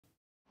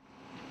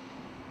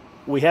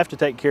We have to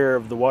take care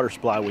of the water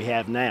supply we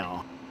have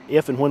now.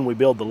 If and when we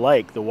build the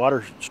lake, the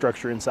water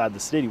structure inside the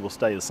city will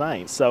stay the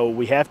same. So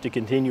we have to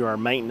continue our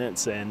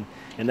maintenance and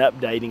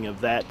updating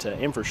of that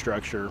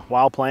infrastructure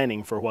while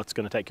planning for what's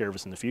going to take care of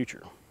us in the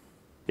future.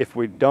 If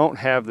we don't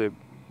have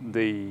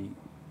the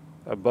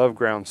above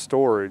ground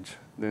storage,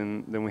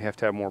 then we have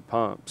to have more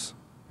pumps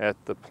at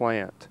the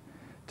plant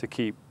to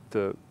keep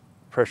the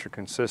pressure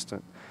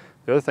consistent.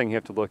 The other thing you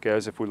have to look at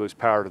is if we lose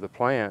power to the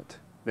plant,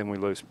 then we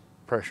lose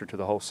pressure to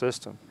the whole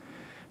system.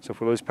 So if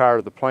we lose power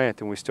to the plant,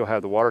 then we still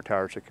have the water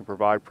towers that can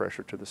provide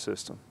pressure to the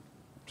system.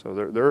 So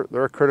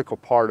they're a critical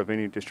part of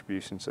any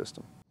distribution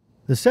system.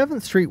 The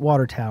 7th Street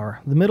Water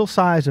Tower, the middle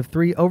size of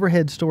 3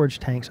 overhead storage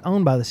tanks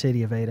owned by the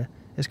City of Ada,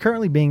 is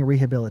currently being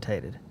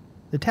rehabilitated.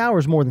 The tower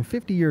is more than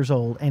 50 years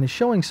old and is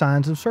showing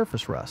signs of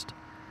surface rust.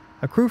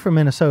 A crew from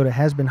Minnesota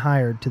has been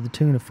hired to the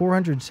tune of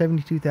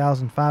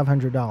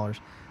 $472,500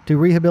 to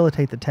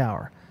rehabilitate the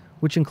tower,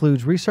 which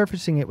includes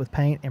resurfacing it with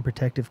paint and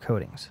protective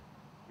coatings.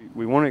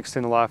 We want to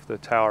extend the life of the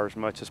tower as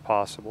much as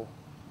possible.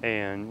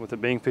 And with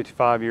it being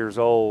 55 years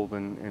old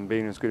and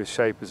being as good a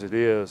shape as it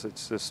is, it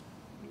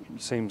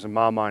seems in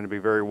my mind to be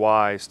very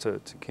wise to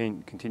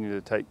continue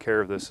to take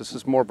care of this. This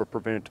is more of a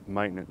preventative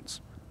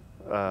maintenance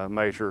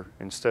measure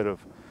instead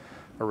of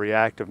a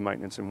reactive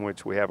maintenance in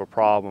which we have a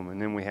problem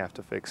and then we have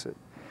to fix it.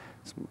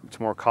 It's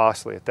more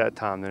costly at that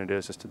time than it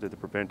is just to do the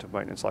preventive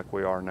maintenance like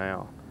we are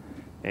now.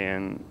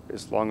 And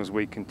as long as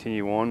we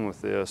continue on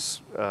with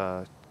this,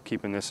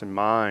 keeping this in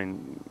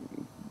mind,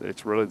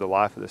 it's really the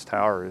life of this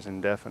tower is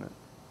indefinite.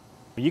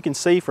 You can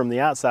see from the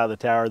outside of the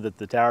tower that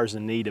the tower's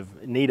in need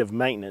of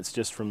maintenance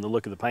just from the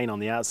look of the paint on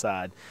the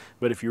outside.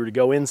 But if you were to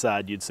go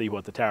inside, you'd see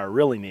what the tower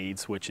really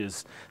needs, which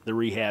is the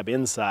rehab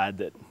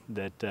inside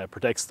that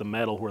protects the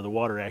metal where the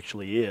water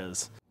actually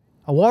is.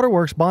 A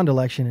Waterworks bond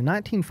election in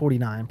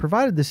 1949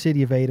 provided the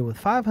City of Ada with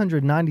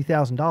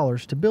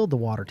 $590,000 to build the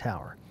water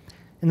tower.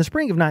 In the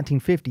spring of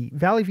 1950,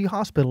 Valley View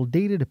Hospital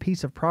deeded a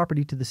piece of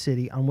property to the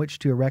city on which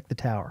to erect the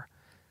tower.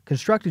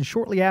 Constructed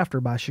shortly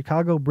after by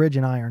Chicago Bridge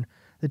and Iron,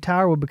 the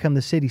tower would become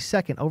the city's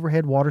second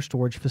overhead water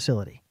storage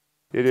facility.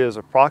 It is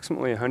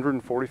approximately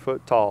 140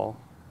 foot tall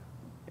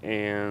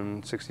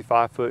and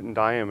 65 foot in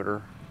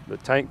diameter. The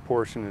tank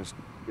portion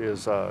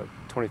is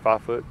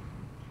 25 foot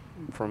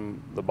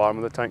from the bottom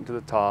of the tank to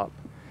the top,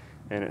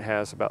 and it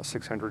has about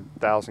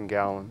 600,000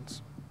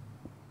 gallons.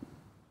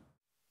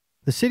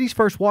 The city's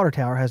first water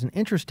tower has an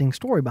interesting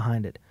story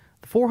behind it.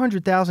 The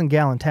 400,000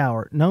 gallon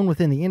tower, known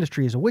within the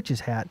industry as a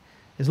witch's hat,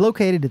 is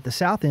located at the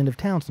south end of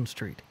Townsend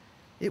Street.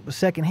 It was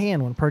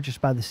secondhand when purchased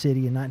by the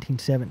city in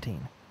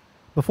 1917.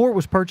 Before it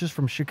was purchased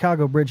from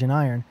Chicago Bridge and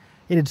Iron,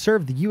 it had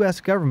served the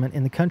U.S. government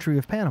in the country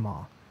of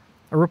Panama.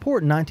 A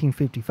report in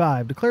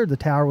 1955 declared the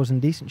tower was in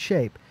decent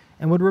shape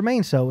and would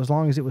remain so as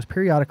long as it was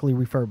periodically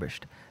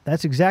refurbished.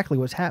 That's exactly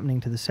what's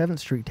happening to the 7th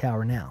Street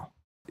Tower now.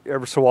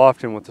 Every so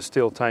often with the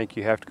steel tank,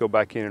 you have to go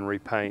back in and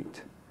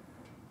repaint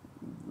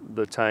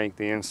the tank,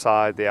 the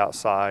inside, the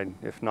outside.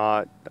 If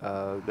not,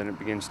 then it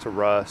begins to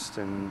rust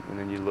and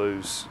then you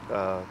lose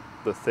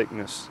the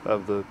thickness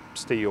of the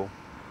steel,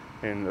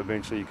 and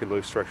eventually you could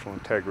lose structural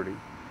integrity.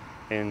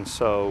 And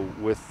so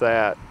with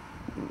that,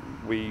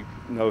 we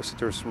noticed that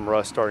there's some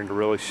rust starting to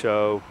really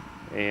show,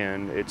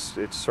 and it's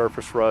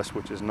surface rust,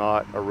 which is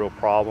not a real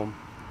problem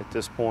at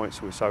this point,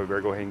 so we decided we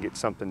better go ahead and get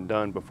something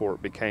done before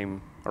it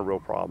became a real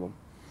problem.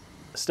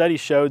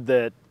 Studies showed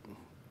that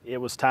it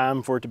was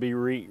time for it to be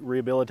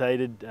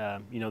rehabilitated.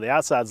 You know, the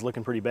outside's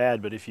looking pretty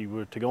bad, but if you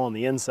were to go on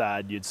the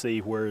inside, you'd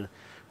see where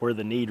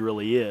the need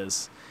really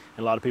is.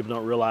 And a lot of people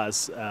don't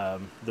realize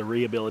the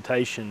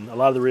rehabilitation. A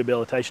lot of the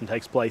rehabilitation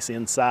takes place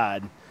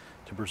inside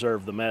to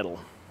preserve the metal.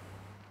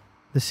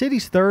 The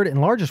city's third and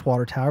largest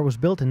water tower was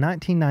built in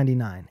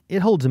 1999.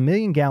 It holds 1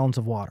 million gallons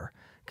of water.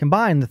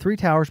 Combined, the 3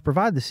 towers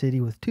provide the city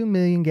with 2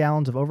 million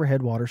gallons of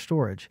overhead water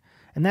storage.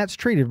 And that's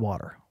treated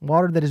water,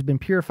 water that has been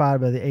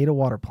purified by the Ada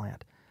Water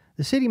Plant.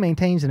 The city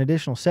maintains an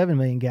additional 7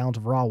 million gallons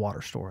of raw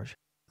water storage.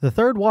 The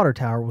third water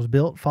tower was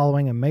built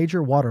following a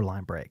major water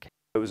line break.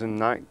 It was in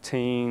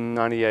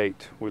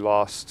 1998.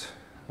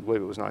 I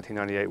believe it was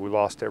 1998, we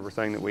lost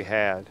everything that we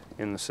had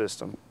in the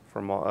system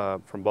from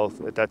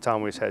both. At that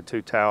time we just had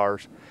 2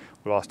 towers.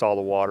 We lost all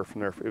the water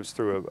from there. It was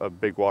through a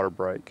big water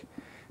break.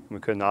 We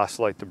couldn't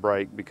isolate the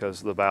break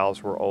because the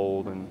valves were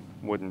old and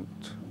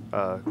wouldn't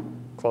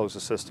close the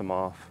system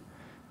off.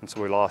 And so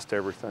we lost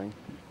everything.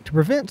 To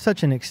prevent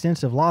such an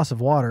extensive loss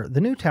of water, the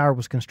new tower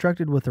was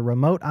constructed with a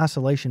remote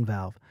isolation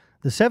valve.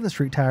 The 7th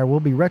Street Tower will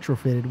be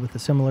retrofitted with a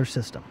similar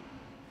system.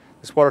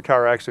 This water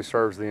tower actually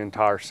serves the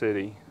entire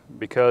city.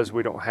 Because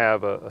we don't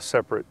have a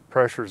separate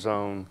pressure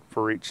zone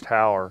for each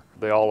tower,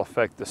 they all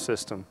affect the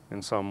system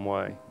in some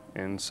way.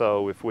 And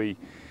so if we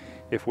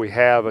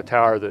have a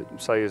tower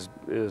that, say, is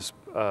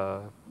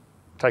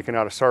taken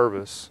out of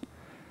service,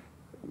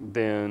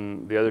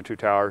 then the other 2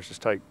 towers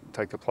just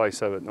take the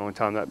place of it. And the only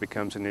time that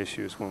becomes an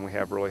issue is when we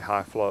have really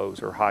high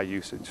flows or high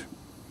usage.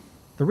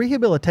 The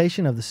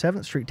rehabilitation of the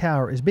 7th Street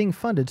Tower is being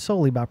funded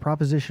solely by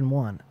Proposition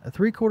 1, a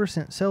 3/4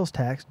 cent sales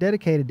tax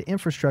dedicated to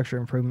infrastructure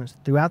improvements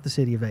throughout the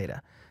city of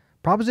Ada.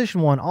 Proposition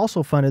 1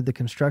 also funded the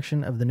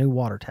construction of the new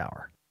water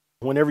tower.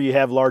 Whenever you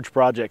have large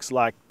projects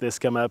like this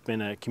come up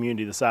in a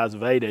community the size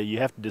of Ada, you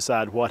have to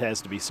decide what has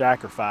to be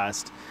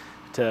sacrificed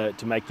to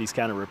make these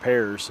kind of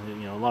repairs,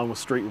 along with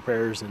street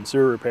repairs and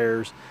sewer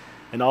repairs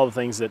and all the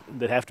things that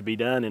have to be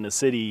done in a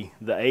city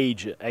the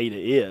age Ada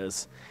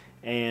is.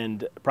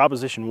 And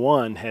Proposition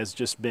 1 has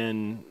just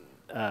been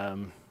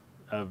an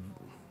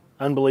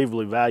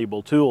unbelievably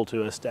valuable tool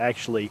to us to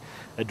actually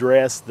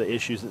address the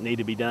issues that need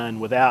to be done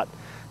without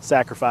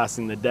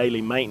sacrificing the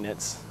daily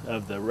maintenance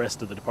of the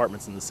rest of the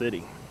departments in the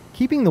city.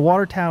 Keeping the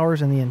water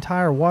towers and the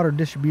entire water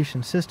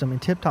distribution system in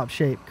tip-top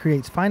shape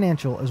creates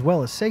financial as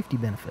well as safety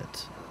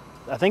benefits.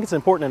 I think it's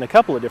important in a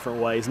couple of different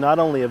ways. Not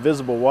only a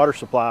visible water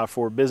supply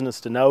for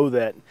business to know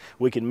that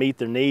we can meet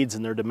their needs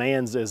and their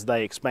demands as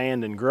they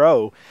expand and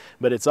grow,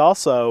 but it's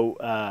also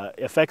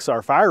affects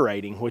our fire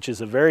rating, which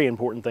is a very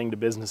important thing to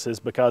businesses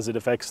because it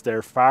affects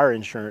their fire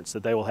insurance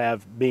that they will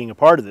have being a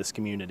part of this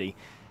community.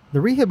 The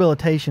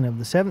rehabilitation of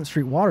the 7th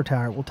Street water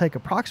tower will take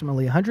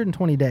approximately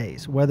 120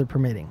 days, weather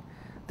permitting.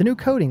 The new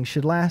coating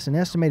should last an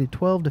estimated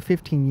 12 to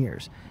 15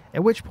 years,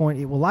 at which point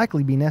it will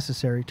likely be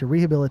necessary to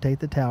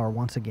rehabilitate the tower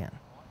once again.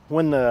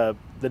 When the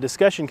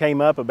discussion came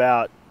up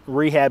about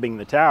rehabbing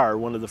the tower,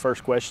 one of the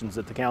first questions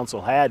that the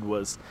council had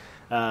was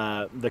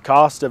the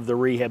cost of the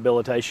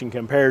rehabilitation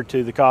compared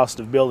to the cost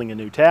of building a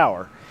new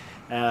tower.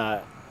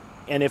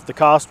 And if the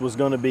cost was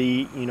going to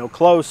be,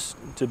 close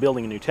to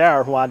building a new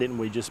tower, why didn't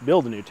we just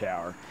build a new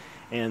tower?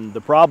 And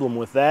the problem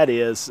with that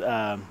is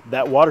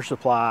that water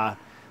supply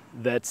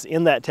that's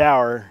in that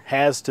tower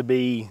has to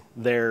be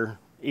there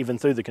even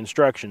through the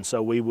construction.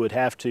 So we would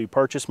have to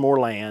purchase more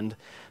land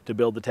to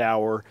build the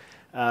tower,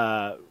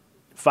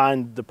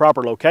 find the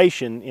proper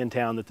location in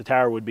town that the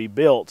tower would be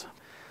built.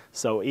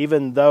 So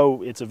even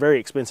though it's a very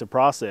expensive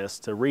process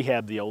to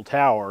rehab the old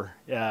tower,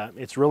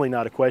 it's really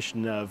not a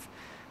question of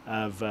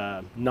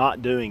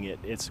not doing it.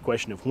 It's a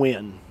question of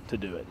when to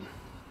do it.